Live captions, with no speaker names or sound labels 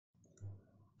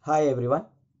Hi everyone.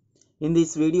 In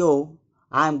this video,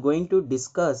 I am going to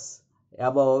discuss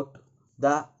about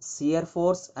the shear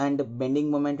force and bending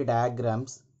moment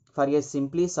diagrams for a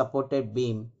simply supported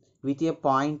beam with a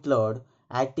point load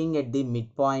acting at the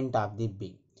midpoint of the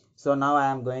beam. So now I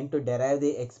am going to derive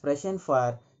the expression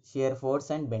for shear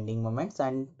force and bending moments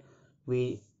and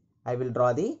I will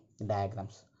draw the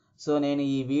diagrams. So నేను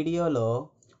ఈ వీడియోలో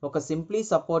ఒక simply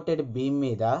supported beam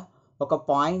మీద ఒక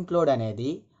point load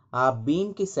అనేది ఆ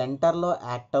బీమ్కి సెంటర్లో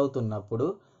act అవుతున్నప్పుడు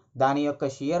దాని యొక్క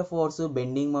షియర్ ఫోర్సు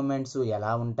బెండింగ్ మూమెంట్స్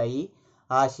ఎలా ఉంటాయి,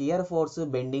 ఆ షియర్ ఫోర్సు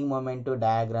బెండింగ్ మూమెంట్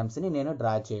డయాగ్రామ్స్ని నేను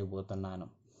డ్రా చేయబోతున్నాను.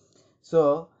 So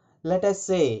let us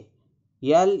say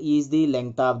L is the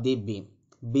length of the beam.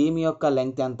 Beam యొక్క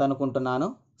లెంగ్త్ ఎంత అనుకుంటున్నాను?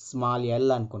 స్మాల్ ఎల్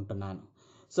అనుకుంటున్నాను.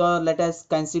 So let us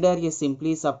consider A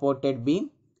simply supported beam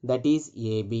that is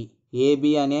AB.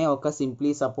 AB అనే ఒక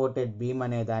simply supported beam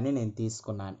అనే దాన్ని నేను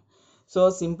తీసుకున్నాను. So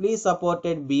simply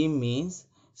supported beam means,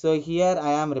 so here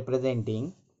I am representing,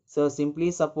 so simply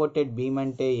supported beam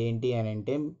ante enti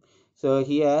anante, so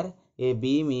here a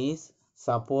beam is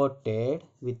supported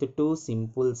with two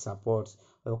simple supports.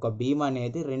 Oka beam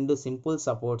anedi rendu simple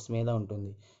supports meeda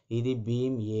untundi. Idi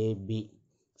beam AB.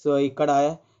 So ikkada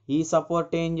ee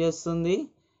support em chestundi,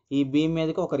 ee beam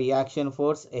mediki oka reaction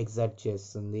force exert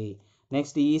chestundi.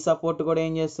 Next ee support kuda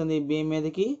em chestundi, ee beam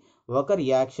mediki oka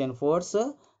reaction force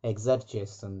exert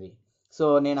చేస్తుంది. So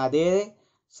నేను అదే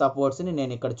సపోర్ట్స్ని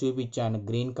నేను ఇక్కడ చూపించాను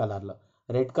green కలర్లో.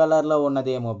 Red కలర్లో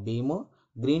ఉన్నదేమో beam,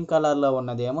 green కలర్లో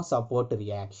ఉన్నదేమో సపోర్ట్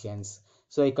రియాక్షన్స్.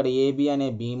 సో ఇక్కడ ఏబి అనే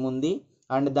బీమ్ ఉంది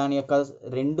అండ్ దాని యొక్క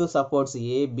రెండు సపోర్ట్స్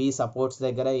ఏబి సపోర్ట్స్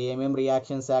దగ్గర ఏమేమి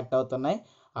రియాక్షన్స్ యాక్ట్ అవుతున్నాయి?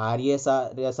 ఆర్ఏ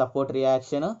సపోర్ట్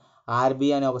రియాక్షన్,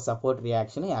 ఆర్బి అనే ఒక సపోర్ట్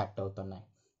రియాక్షన్ యాక్ట్ అవుతున్నాయి.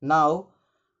 Now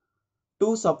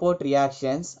two support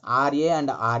reactions RA and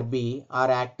RB are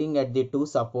acting at the two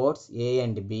supports A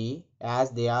and B as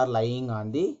they are lying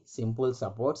on the simple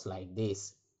supports like this,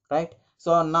 right?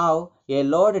 So now a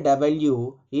load W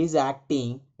is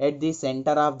acting at the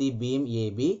center of the beam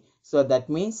AB, so that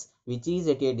means which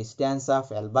is at a distance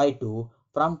of L/2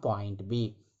 from point B.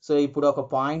 So ఇప్పుడు ఒక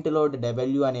point load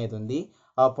W అనేది ఉంది.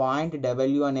 ఆ point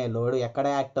W అనే load ఎక్కడ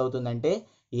act అవుతుందంటే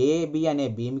AB అనే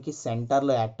బీమ్కి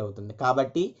సెంటర్లో యాక్ట్ అవుతుంది.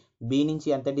 కాబట్టి బి నుంచి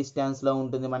ఎంత డిస్టెన్స్లో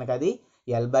ఉంటుంది మనకు? అది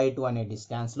L/2 అనే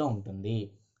డిస్టెన్స్లో ఉంటుంది.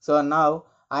 So now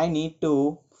I need to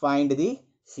find the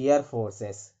shear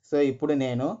forces. So ఇప్పుడు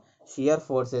నేను షియర్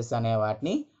ఫోర్సెస్ అనే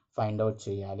వాటిని ఫైండ్ అవుట్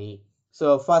చేయాలి. So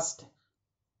first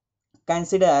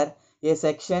consider A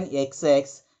section XX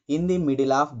in the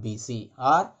middle of BC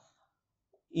are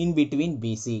in between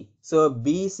BC. So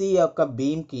BC యొక్క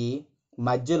బీమ్కి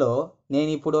మధ్యలో నేను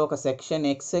ఇప్పుడు ఒక సెక్షన్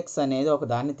XX అనేది ఒక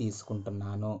దాన్ని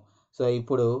తీసుకుంటున్నాను. సో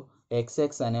ఇప్పుడు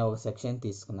XX అనే ఒక సెక్షన్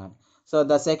తీసుకున్నాను. So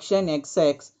the section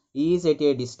XX is at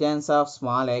a distance of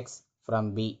small X from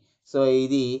B. So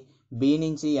ఇది B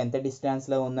నుంచి ఎంత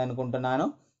డిస్టెన్స్లో ఉందనుకుంటున్నాను?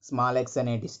 స్మాల్ ఎక్స్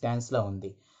అనే డిస్టెన్స్లో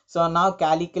ఉంది. So now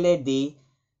calculate the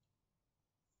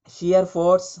shear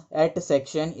force at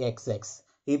section XX.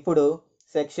 ఇప్పుడు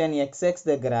సెక్షన్ XX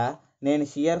దగ్గర నేను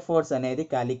షియర్ ఫోర్స్ అనేది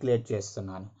క్యాలిక్యులేట్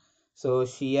చేస్తున్నాను. So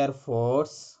shear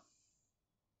force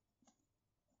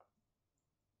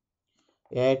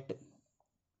at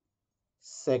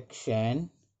section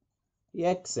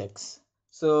XX.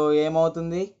 So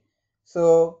ఏమవుతుంది? సో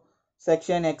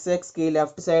సెక్షన్ XXకి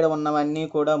లెఫ్ట్ సైడ్ ఉన్నవన్నీ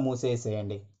కూడా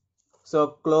మూసేసేయండి. So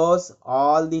close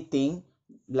all the thing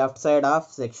left side of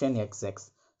section XX.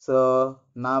 So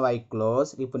నా I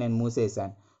close. ఇప్పుడు నేను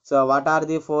మూసేసాను. So what are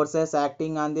the forces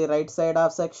acting on the right side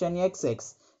of section XX?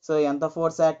 So ఎంత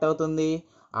force act అవుతుంది?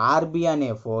 RB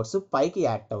అనే force పైకి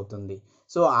act అవుతుంది.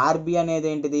 So RB అనేది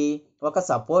ఏంటిది? ఒక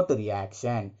సపోర్ట్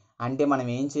రియాక్షన్. అంటే మనం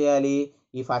ఏం చేయాలి?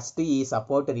 ఈ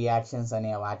సపోర్ట్ రియాక్షన్స్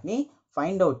అనే వాటిని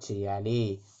ఫైండ్ అవుట్ చేయాలి.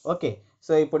 ఓకే,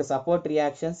 సో ఇప్పుడు సపోర్ట్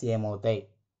రియాక్షన్స్ ఏమవుతాయి?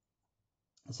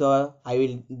 So I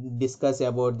will discuss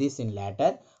about this in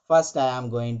later. First I am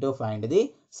going to find the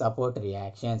support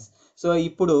reactions. So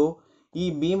ఇప్పుడు ఈ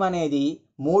బీమ్ అనేది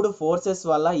మూడు ఫోర్సెస్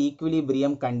వల్ల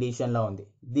ఈక్విలిబ్రియం కండిషన్లో ఉంది.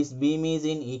 This beam is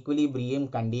in equilibrium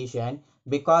condition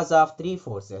because of three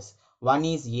forces. One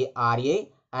is RA,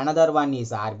 another one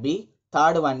is RB,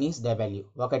 third one is W.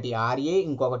 ఒకటి RA,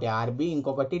 ఇంకొకటి RB,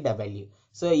 ఇంకొకటి W.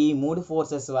 సో ఈ మూడు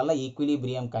ఫోర్సెస్ వల్ల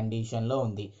ఈక్విలిబ్రియం కండిషన్లో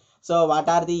ఉంది. So what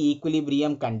are the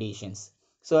equilibrium conditions?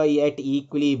 So at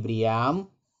equilibrium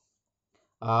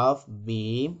of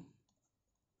beam,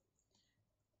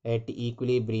 at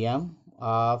equilibrium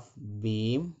of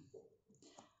beam,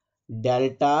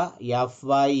 delta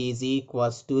Fy is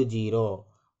equals to 0.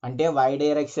 అంటే y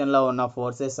డైరెక్షన్లో ఉన్న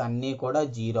ఫోర్సెస్ అన్నీ కూడా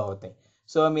 0 అవుతాయి.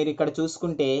 సో మీరు ఇక్కడ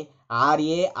చూసుకుంటే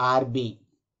RA, RB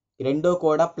రెండు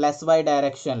కూడా ప్లస్ y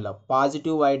డైరెక్షన్లో,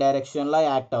 పాజిటివ్ y డైరెక్షన్లో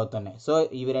యాక్ట్ అవుతున్నాయి. సో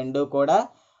ఇవి రెండు కూడా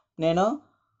నేను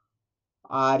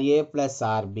RA ప్లస్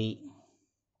RB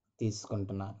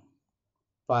తీసుకుంటున్నాను,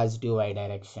 పాజిటివ్ y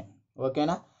డైరెక్షన్.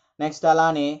 ఓకేనా. నెక్స్ట్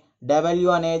అలానే W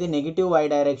అనేది నెగిటివ్ y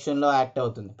డైరెక్షన్లో యాక్ట్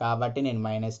అవుతుంది కాబట్టి నేను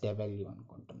 -W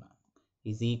అనుకుంటున్నాను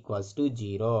ఈజ్ ఈక్వల్స్ టు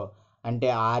 0. అంటే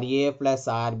RA plus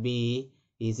RB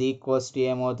is equals to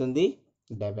ఏమవుతుంది,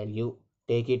 W.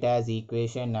 Take it as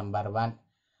equation number 1.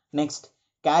 Next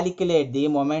calculate the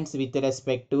moments with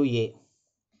respect to A.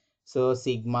 So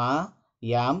sigma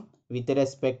m with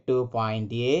respect to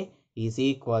point A is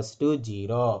equals to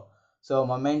 0. So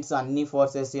moments అన్ని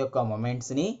forces యొక్క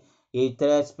మొమెంట్స్ని with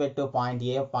respect to point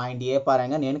ఏ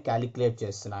పరంగా నేను calculate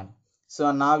చేస్తున్నాను. So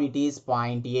now it is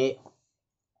point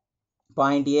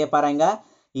ఏ పరంగా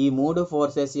ఈ 3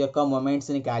 forces యొక్క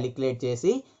మొమెంట్స్ని calculate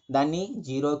చేసి దాన్ని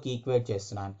 0కి ఈక్వేట్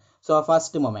చేస్తున్నాను. So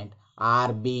first moment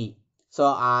RB. So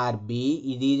RB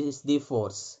ఇది is the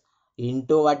force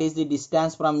into what is the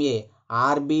distance from A.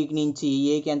 RB నుంచి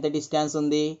ఏకి ఎంత డిస్టెన్స్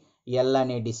ఉంది, L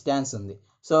అనే డిస్టెన్స్ ఉంది.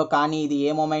 సో కానీ ఇది ఏ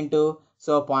మొమెంటు,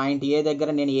 సో పాయింట్ ఏ దగ్గర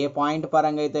నేను ఏ పాయింట్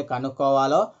పరంగా అయితే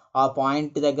కనుక్కోవాలో ఆ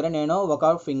పాయింట్ దగ్గర నేను ఒక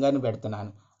ఫింగర్ని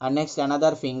పెడుతున్నాను. అండ్ నెక్స్ట్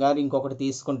అనదర్ ఫింగర్ ఇంకొకటి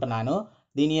తీసుకుంటున్నాను.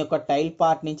 దీని యొక్క టైల్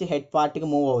పార్ట్ నుంచి హెడ్ పార్ట్కి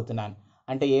మూవ్ అవుతున్నాను.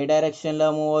 అంటే ఏ డైరెక్షన్లో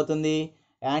మూవ్ అవుతుంది,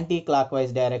 యాంటీ క్లాక్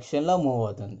వైజ్ డైరెక్షన్లో మూవ్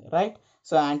అవుతుంది, right.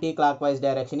 So anti clock wise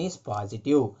direction is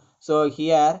positive. So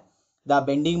here the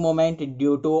bending moment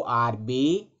due to RB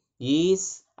is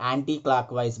anti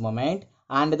clock wise moment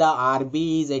and the RB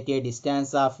is at a distance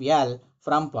of L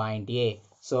from point A.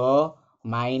 So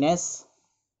minus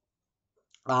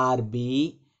RB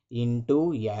into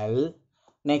L.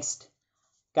 Next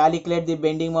calculate the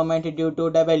bending moment due to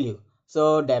W. So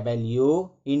W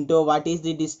into what is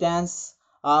the distance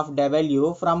of W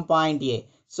from point A.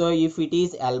 So if it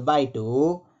is L by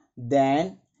 2, then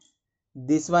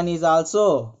this one is also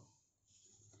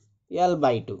L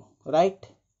by 2, right.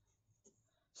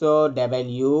 So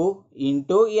W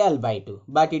into L by 2,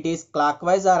 but it is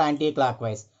clockwise or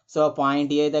anti-clockwise. So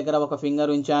point ఏ దగ్గర ఒక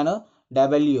finger ఉంచాను,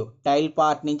 W tile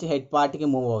part నుంచి head పార్ట్కి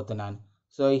move అవుతున్నాను.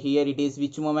 So here it is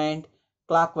which moment,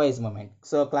 clockwise moment.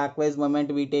 So clockwise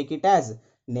moment we take it as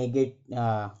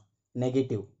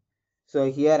negative. So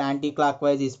here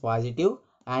anti-clockwise is positive,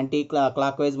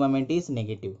 anti-clockwise moment is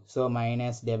negative. So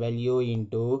minus W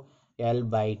into L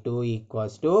by 2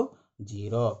 equals to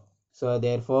 0. So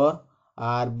therefore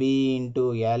RB into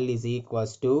L is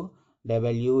equals to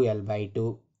W L by 2.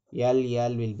 L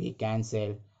will be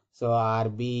cancelled. So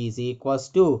RB is equals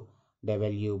to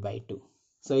W by 2.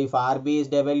 So if RB is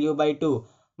W by 2,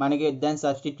 manage then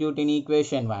substitute in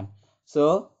equation 1. So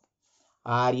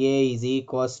RA is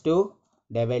equals to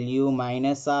W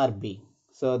minus RB.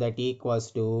 So that equals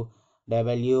to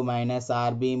W minus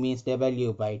RB means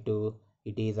W by 2.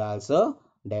 It is also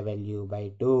W by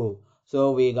 2. So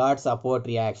we got support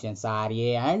reactions RA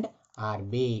and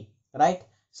RB, right.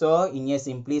 So in a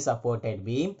simply supported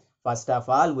beam, first of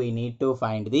all we need to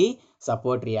find the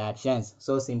support reactions.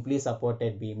 So simply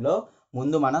supported beam lo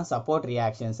mundu manam support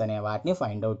reactions ane vaatni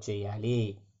find out cheyali.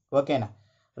 Okay na,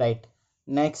 right.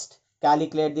 Next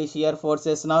calculate the shear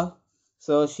forces now.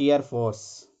 So shear force,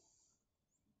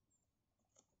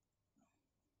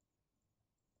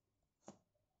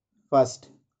 first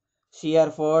shear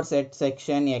force at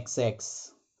section XX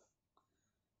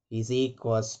is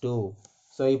equals to.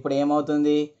 So ఇప్పుడు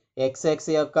ఏమవుతుంది, XX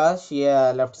యొక్క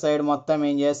left side మొత్తం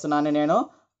ఏం చేస్తున్నాను, నేను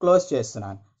close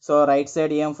చేస్తున్నాను. So right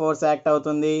side ఏం force act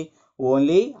అవుతుంది,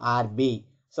 only RB.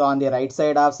 So on the right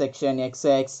side of section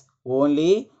XX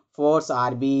only force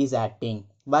RB is acting,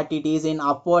 but it is in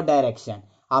upward direction.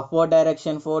 Upward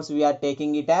direction force we are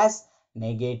taking it as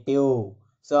negative.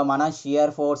 So మనం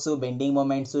shear force bending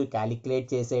moments calculate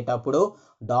చేసేటప్పుడు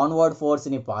downward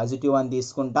ఫోర్స్ని positive అని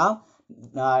తీసుకుంటాం,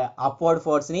 upward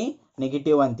ఫోర్స్ని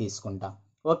negative అని తీసుకుంటాం.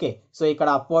 Okay. So ఇక్కడ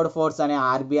upward force అనే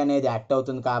RB అనేది act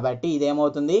అవుతుంది కాబట్టి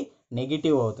ఇదేమవుతుంది,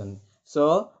 నెగిటివ్ అవుతుంది. So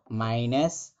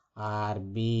minus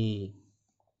RB.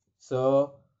 So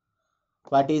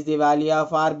what is the value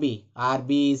of RB?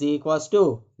 RB is equals to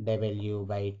W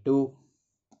by 2,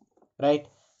 right.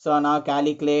 So now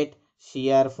calculate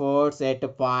shear force at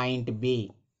point B.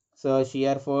 So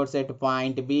shear force at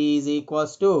point B is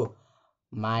equals to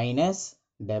minus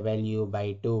W by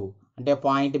 2. అంటే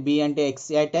point B అంటే x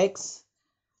at x,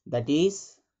 that is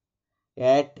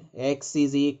at x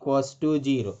is equals to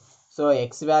 0. So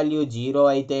x value 0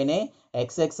 అయితేనే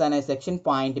xx అనే section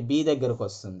point B దగ్గరకు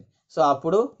వస్తుంది. So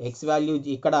అప్పుడు x value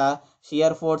ఇక్కడ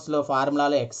shear ఫోర్స్లో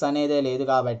ఫార్ములాలో x అనేదే లేదు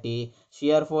కాబట్టి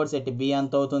షియర్ ఫోర్స్ ఎట్ B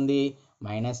ఎంత అవుతుంది,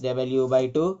 -W by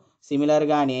 2.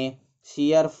 సిమిలర్గానే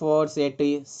shear force at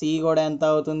C కూడా ఎంత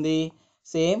అవుతుంది,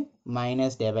 సేమ్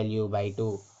 -W by 2.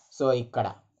 సో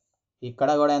ఇక్కడ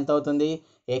కూడా ఎంత అవుతుంది,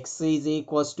 x is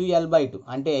equals to L by 2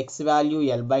 అంటే x వాల్యూ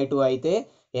L by 2 అయితే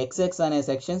xx అనే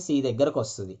సెక్షన్ C దగ్గరకు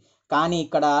వస్తుంది. కానీ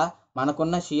ఇక్కడ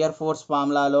మనకున్న షియర్ ఫోర్స్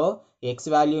ఫార్ములాలో x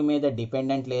వాల్యూ మీద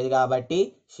డిపెండెంట్ లేదు కాబట్టి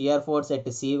షియర్ ఫోర్స్ ఎట్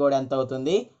C కూడా ఎంత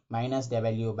అవుతుంది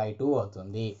 -W/2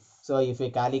 అవుతుంది. So if you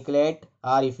calculate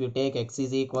or if you take x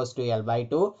is equals to L by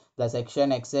 2, the section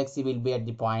xx will be at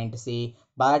the point C,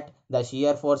 but the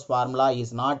shear force formula is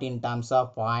not in terms of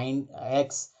point x.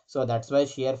 So that's why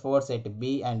shear force at B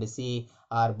and C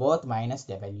are both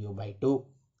 -W/2,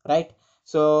 right?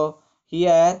 So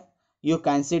here you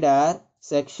consider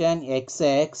section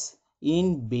xx in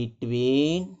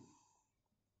between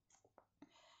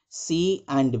C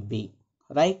and B,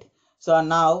 right? So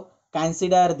now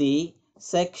consider the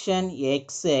section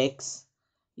xx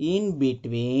in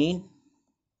between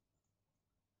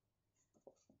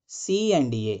C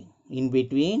and A, in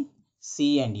between C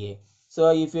and A. So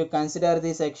if you consider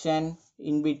the section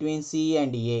in between C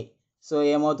and A, so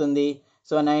ఏమవుతుంది?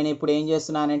 So నేను ఇప్పుడు ఏం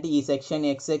చేస్తున్నానంటే ఈ section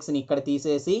xx ని ఇక్కడ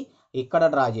తీసేసి ఇక్కడ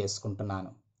డ్రా చేసుకుంటున్నాను.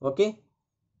 Okay,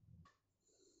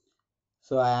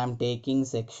 so I am taking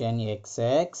section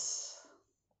xx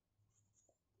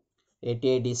at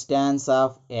a distance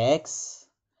of x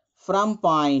from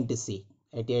point C,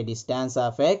 at a distance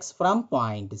of x from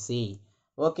point C.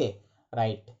 Okay,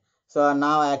 right. So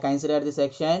now I consider the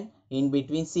section in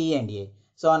between C and A.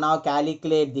 So now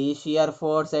calculate the shear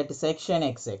force at section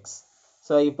xx.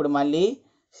 So ఇప్పుడు మళ్ళీ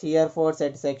shear force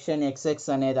at section xx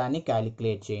అనే దాన్ని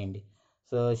calculate చేయండి.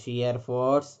 So shear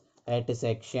force at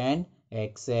section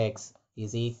xx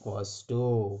is equals to,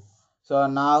 so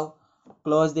now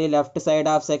close the left side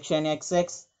of section xx.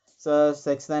 So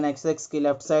section xx కి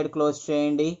left side close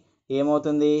చేయండి.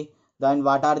 ఏమవుతుంది? Then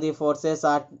what are the forces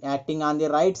acting on the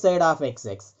right side of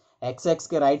xx? xx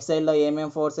కి right సైడ్లో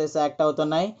ఏమేమి forces act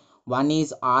అవుతున్నాయి? One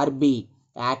is RB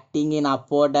acting in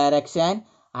upward direction,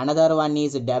 another one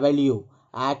is W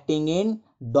acting in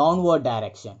downward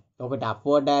direction. ఒకటి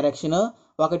upward direction,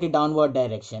 ఒకటి downward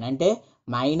direction. అంటే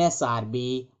 -RB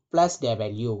 +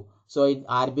 W. So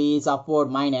RB is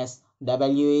upward minus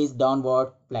W is downward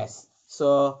plus. So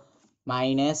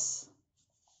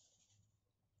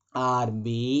 -RB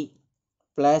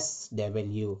plus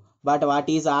W. But what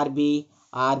is RB?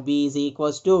 RB is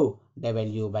equals to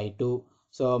W/2.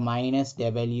 So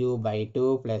 -W/2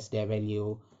 plus W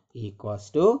equals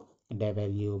to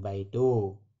W/2.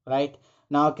 Right?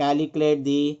 Now calculate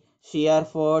the shear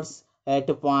force at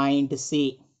point C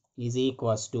is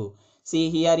equals to. See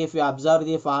here, if you observe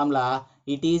the formula,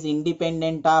 it is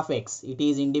independent of x. It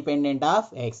is independent of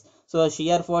x. So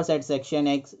shear force at section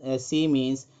C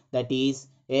means that is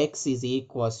x is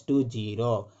equals to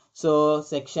 0. So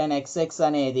section xx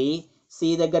అనేది C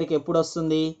దగ్గరికి ఎప్పుడు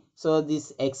వస్తుంది? So this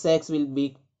xx will be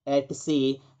at C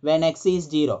when x is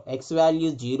 0. x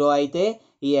value 0 అయితే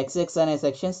ఈ xx అనే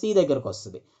section C దగ్గరకు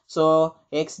వస్తుంది. So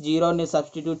x 0ని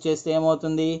substitute చేస్తే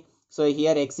ఏమవుతుంది? So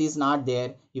here x is not there.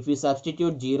 If you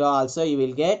substitute 0 also, you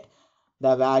will get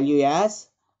the value as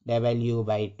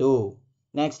W/2.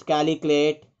 Next,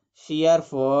 calculate shear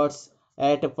force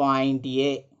at point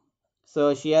A. So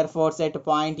shear force at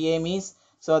point A means,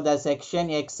 so the section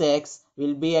xx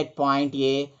will be at point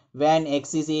A when x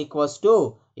is equals to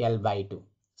L/2.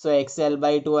 So x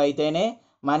L/2 అయితేనే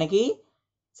మనకి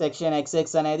section xx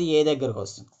అనేది A దగ్గరకు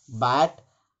వస్తుంది. But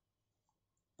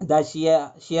the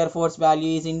shear force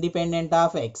value is independent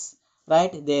of x,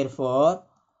 right? Therefore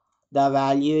the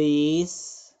value is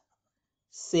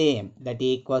same, that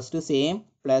equals to same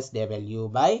plus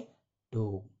W/2.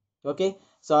 Okay,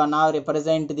 so now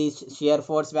represent the shear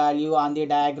force value on the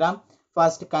diagram.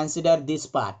 First consider this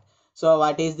part. So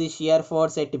what is the shear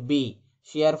force at B?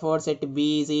 Shear force at B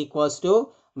is equals to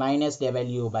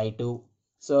 -W/2.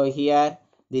 So here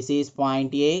this is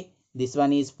point A, this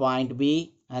one is point B,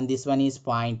 and this one is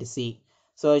point C.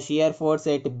 So shear force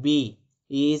at B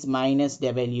is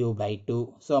 -W/2.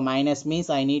 So minus means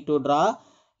I need to draw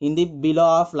in the below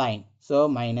of line. So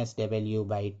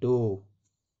 -W/2.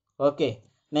 Okay,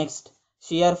 next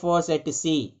shear force at C.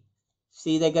 C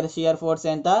దగ్గర shear force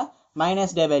ఎంత?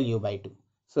 -W/2.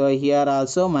 So here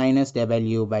also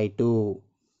 -W/2,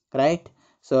 right?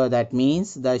 So that means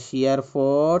the shear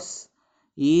force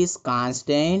is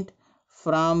constant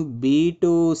from B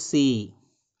to C,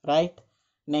 right?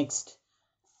 Next,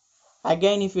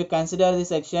 again if you consider the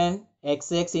section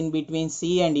xx in between C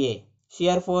and A,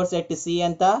 shear force at C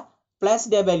anta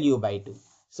 +W/2.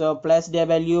 So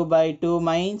 +W/2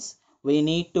 means we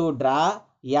need to draw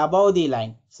above the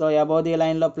line. So above the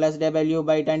line lo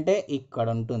 +W/2 ante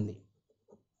ikkada untundi,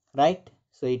 right?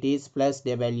 So it is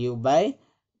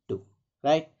 +W/2,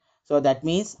 right? So that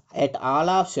means at all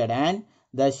of sudden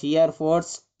the shear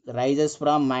force rises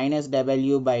from minus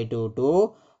W by 2 to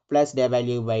plus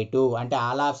W by 2. అంటే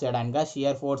all of సడన్గా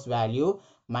shear force value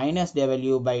minus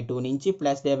W by 2 నుంచి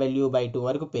plus W by 2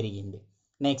 వరకు పెరిగింది.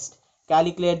 Next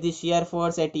calculate the shear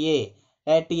force at A.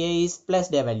 At A is plus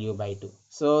W by 2.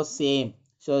 So same.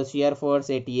 So shear force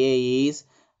at A is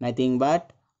nothing but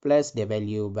plus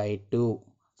W by 2.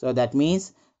 So that means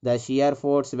the shear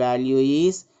force value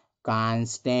is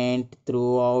constant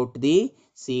throughout the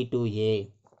C to A.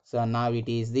 So now it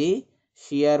is the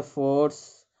shear force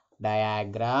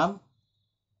diagram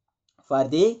for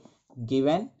the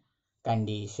given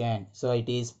condition. So it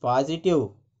is positive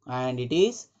and it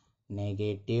is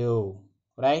negative,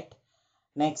 right?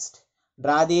 Next,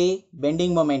 draw the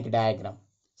bending moment diagram.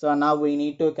 So now we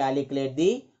need to calculate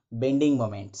the bending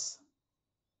moments.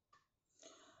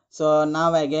 So now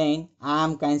again I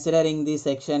am considering the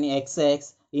section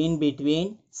XX in between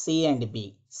C and B.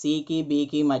 C ki B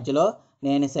ki మధ్యలో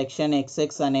నేను section XX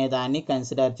అనే దాన్ని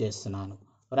consider చేస్తున్నాను,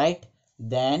 right?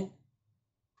 Then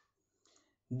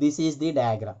this is the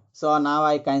diagram. So now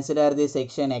I consider the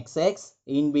section XX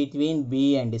in between B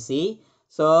and C.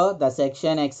 So the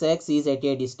section XX is at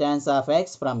a distance of X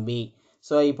from B.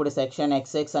 So ఇప్పుడు section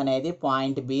XX అనేది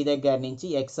point B దగ్గర నుంచి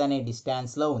X అనే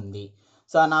distance లో ఉంది.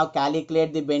 So now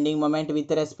calculate the bending moment with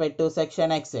respect to section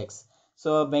XX.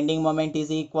 So bending moment is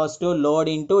equals to load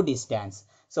into distance.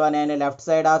 So నేను left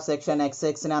side of section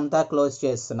XX ని అంతా close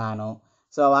చేస్తున్నాను.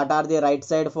 So what are the right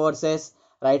side forces?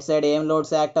 Right side ఏం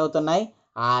loads act అవుతున్నాయి?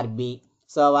 RB.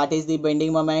 So what is the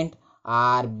bending moment?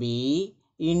 RB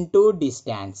into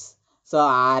distance. So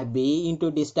RB into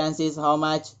distance is how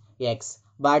much? X.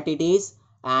 But it is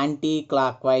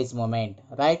anti-clockwise moment,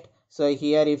 right? So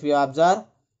here if you observe,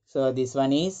 so this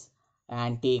one is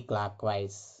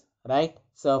anti-clockwise, right?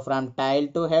 So from tail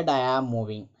to head I am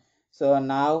moving. So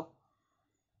now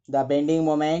the bending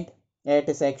moment at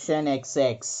section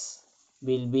XX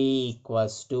will be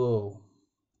equals to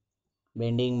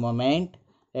bending moment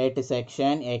at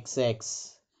section XX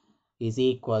is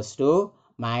equals to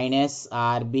minus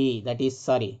RB, that is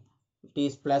sorry, it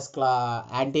is plus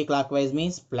anti-clockwise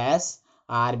means plus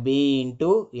RB into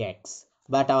X.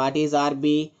 But what is RB?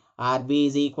 RB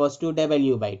is equals to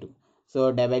W by 2.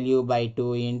 So W by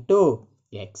 2 into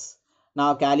X. Now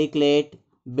calculate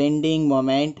bending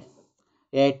moment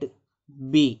at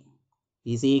B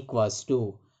is equals to.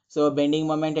 So bending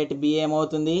moment at B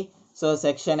ఏమవుతుంది? So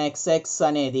section XX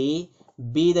అనేది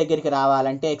B దగ్గరికి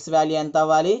రావాలంటే X value ఎంత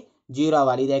అవ్వాలి? 0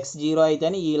 అవ్వాలి. ఇది X 0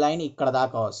 అయితేనే ఈ లైన్ ఇక్కడ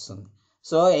దాకా వస్తుంది.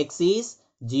 So X is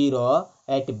 0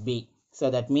 at B. So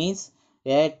that means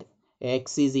at X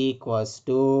is equals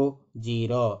to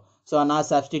 0. So now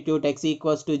substitute X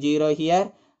equals to 0 here.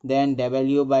 Then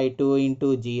W by 2 into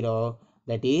 0,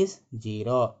 that is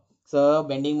 0. So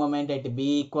bending moment at B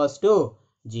equals to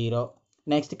 0.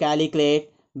 Next calculate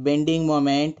bending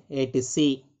moment at C.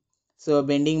 So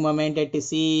bending moment at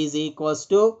C is equals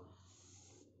to,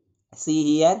 see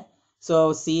here, so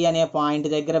C అనే point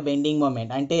దగ్గర bending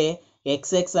moment అంటే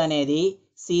XX అనేది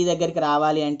C దగ్గరికి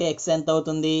రావాలి అంటే X ఎంత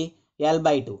అవుతుంది? L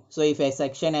by 2. So if a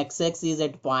section XX is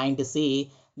at point C,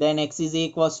 then X is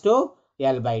equals to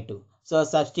L by 2. So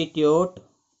substitute,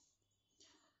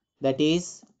 that is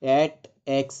at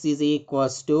X is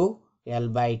equals to L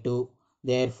by 2.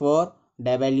 Therefore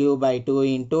W by 2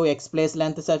 into X place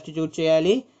length substitute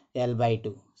చేయాలి L by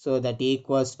 2. So that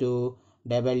equals to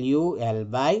WL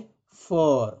by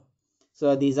 4. So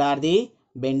these are the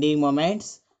bending moments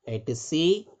at C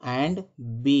and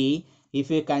B if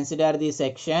you consider the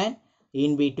section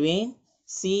in between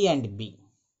C and B,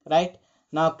 right?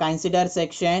 Now consider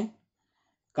section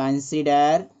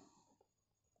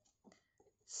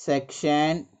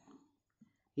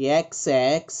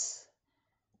XX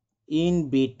in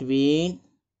between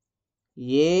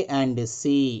A and C,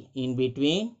 in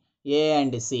between A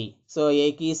and C. So A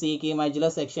ki C ki మధ్యలో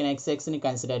section XX ని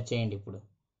consider చేయండి ఇప్పుడు.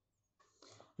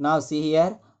 Now see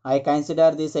here, I consider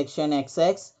the section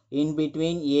XX in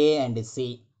between A and C,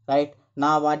 right?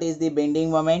 Now what is the bending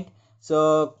moment? So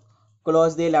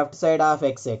close the left side of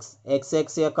XX. XX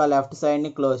యొక్క left side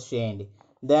ని close చేయండి.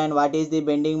 Then what is the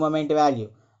bending moment value?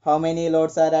 How many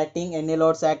loads are acting? ఎన్ని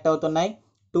loads act అవుతున్నాయి?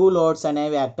 2 loads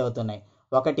అనేవి act అవుతున్నాయి.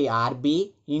 ఒకటి RB,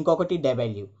 ఇంకొకటి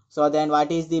W. So then what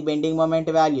is the bending moment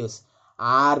values?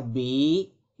 RB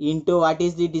into what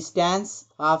is the distance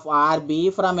of RB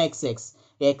from XX?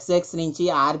 XX నుంచి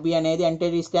RB అనేది అంటే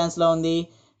distance లో ఉంది.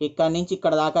 ఇక్కడ నుంచి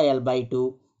ఇక్కడ దాకా L by 2,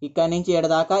 ఇక్కడ నుంచి ఇక్కడ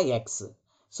దాకా X.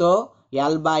 So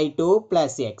L by 2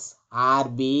 plus X.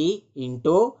 RB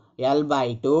into L by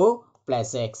 2 plus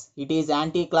X. It is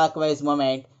anti-clockwise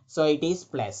moment. So it is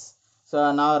plus. So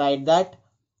now write that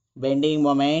bending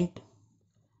moment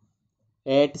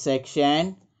at section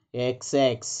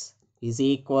xx is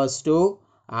equals to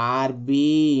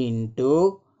RB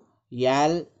into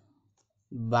L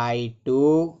by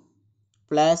 2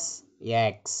 plus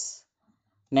x.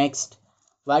 Next,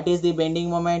 what is the bending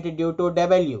moment due to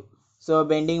W? So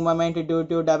bending moment due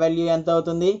to W ఎంత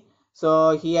అవుతుంది?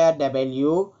 So here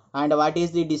W, and what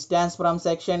is the distance from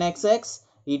section XX?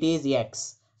 It is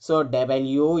x. So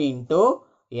W into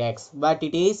x, but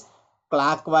it is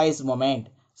clockwise moment.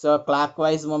 So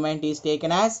clockwise moment is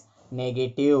taken as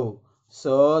negative.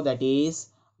 So that is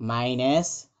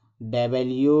minus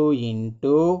W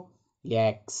into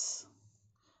x.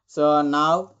 So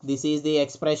now this is the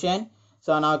expression.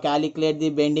 So now calculate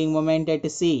the bending moment at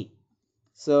C.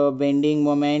 So bending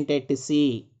moment at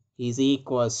C is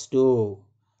equals to,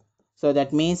 so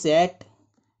that means at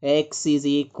x is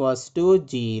equals to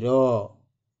 0.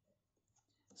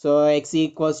 So x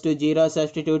equals to 0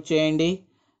 substitute cheyandi.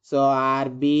 So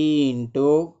RB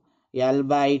into L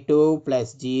by 2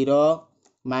 plus 0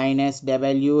 minus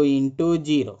W into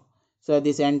 0. So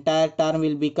this entire term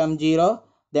will become 0.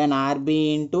 Then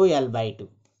RB into L by 2.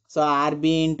 So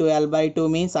RB into L by 2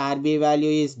 means RB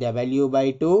value is W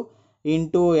by 2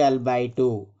 into L by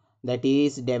 2. That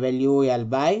is WL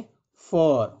by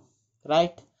 4.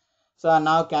 Right? So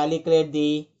now calculate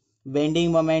the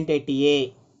bending moment at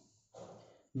A.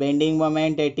 Bending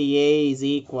moment at A is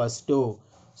equals to,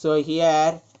 so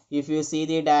here if you see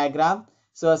the diagram,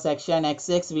 so section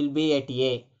XX will be at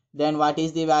A. Then what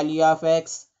is the value of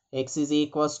x? X is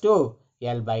equals to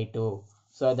L by 2.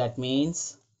 So that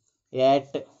means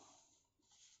at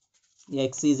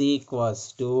x is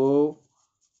equals to,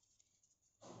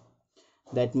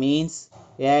 that means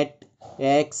at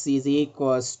x is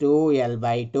equals to L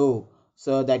by 2.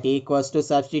 So that equals to,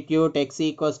 substitute x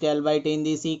equals to L by 2 in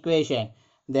this equation.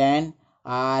 Then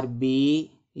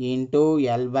RB into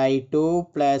L by 2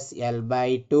 plus L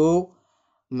by 2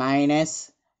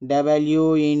 minus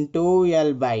W into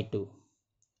L by 2.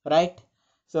 Right?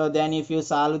 So then if you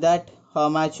solve that, how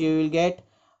much you will get?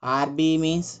 RB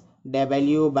means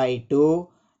W by 2,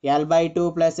 L by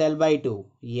 2 plus L by 2,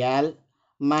 L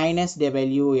minus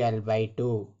WL by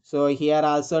 2. So here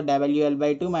also WL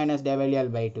by 2 minus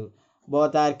WL by 2.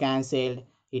 Both are cancelled.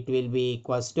 It will be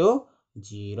equals to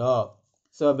 0.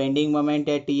 So bending moment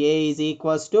at A is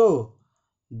equals to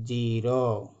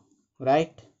 0.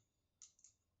 Right?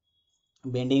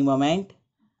 Bending moment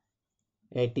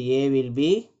at A will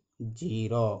be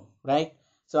 0. Right?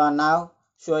 So now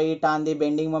show it on the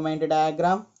bending moment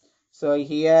diagram. So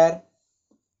here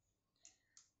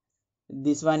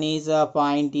this one is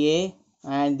point A,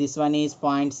 and this one is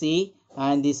point C,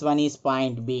 and this one is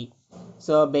point B.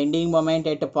 So bending moment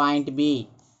at point B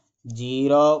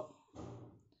 0.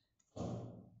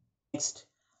 Next,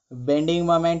 bending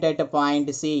moment at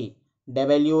point C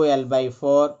WL by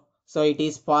 4. So it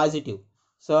is positive.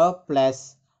 So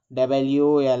plus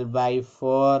WL by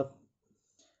 4.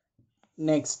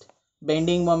 Next,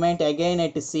 bending moment again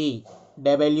at C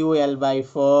WL by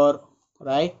 4.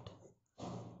 Right?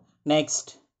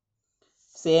 Next,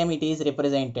 same it is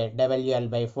represented WL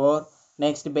by 4.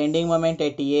 Next, bending moment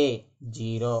at A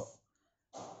 0.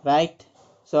 Right?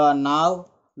 So now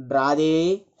draw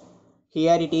the,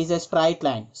 here it is a straight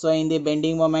line. So in the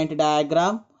bending moment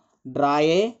diagram, draw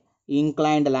a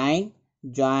inclined line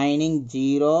joining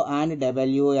 0 and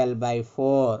WL by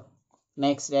 4.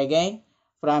 Next, again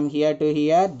from here to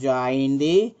here join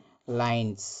the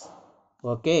lines.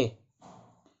 Okay.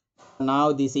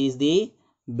 Now this is the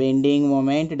bending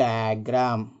moment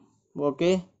diagram.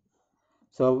 Okay.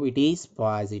 So it is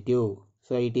positive.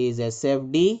 So it is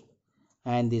SFD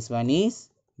and this one is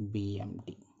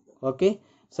BMD. Okay.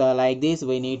 So like this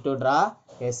we need to draw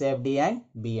SFD and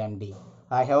BMD.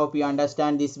 I hope you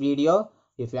understand this video.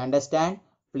 If you understand,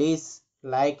 please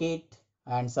like it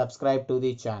and subscribe to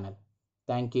the channel.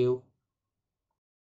 Thank you.